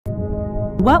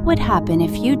What would happen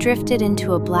if you drifted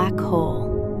into a black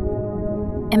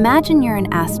hole? Imagine you're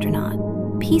an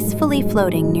astronaut, peacefully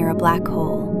floating near a black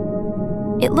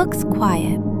hole. It looks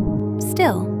quiet,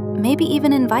 still, maybe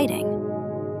even inviting.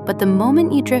 But the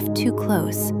moment you drift too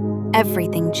close,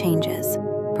 everything changes,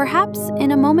 perhaps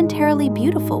in a momentarily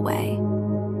beautiful way.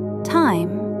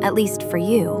 Time, at least for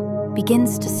you,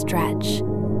 begins to stretch.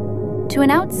 To an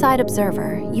outside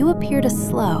observer, you appear to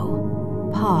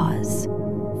slow, pause,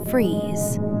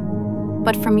 freeze.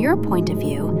 But from your point of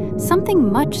view,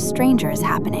 something much stranger is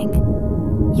happening.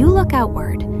 You look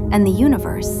outward, and the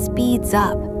universe speeds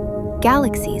up.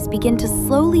 Galaxies begin to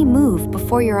slowly move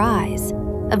before your eyes,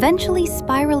 eventually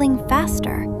spiraling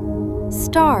faster.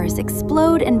 Stars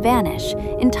explode and vanish,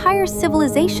 entire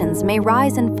civilizations may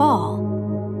rise and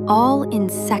fall, all in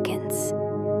seconds.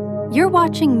 You're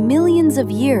watching millions of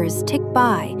years tick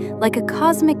by like a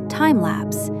cosmic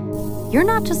time-lapse. You're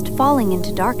not just falling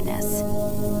into darkness,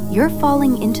 you're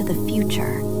falling into the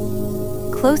future.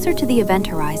 Closer to the event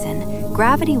horizon,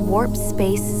 gravity warps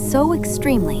space so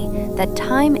extremely that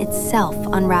time itself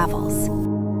unravels.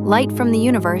 Light from the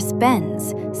universe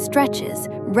bends, stretches,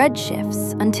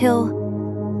 redshifts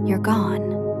until you're gone.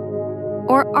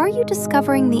 Or are you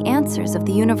discovering the answers of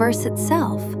the universe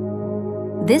itself?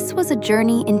 This was a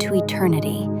journey into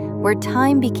eternity, where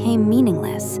time became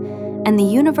meaningless, and the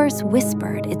universe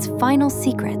whispered its final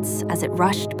secrets as it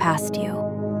rushed past you.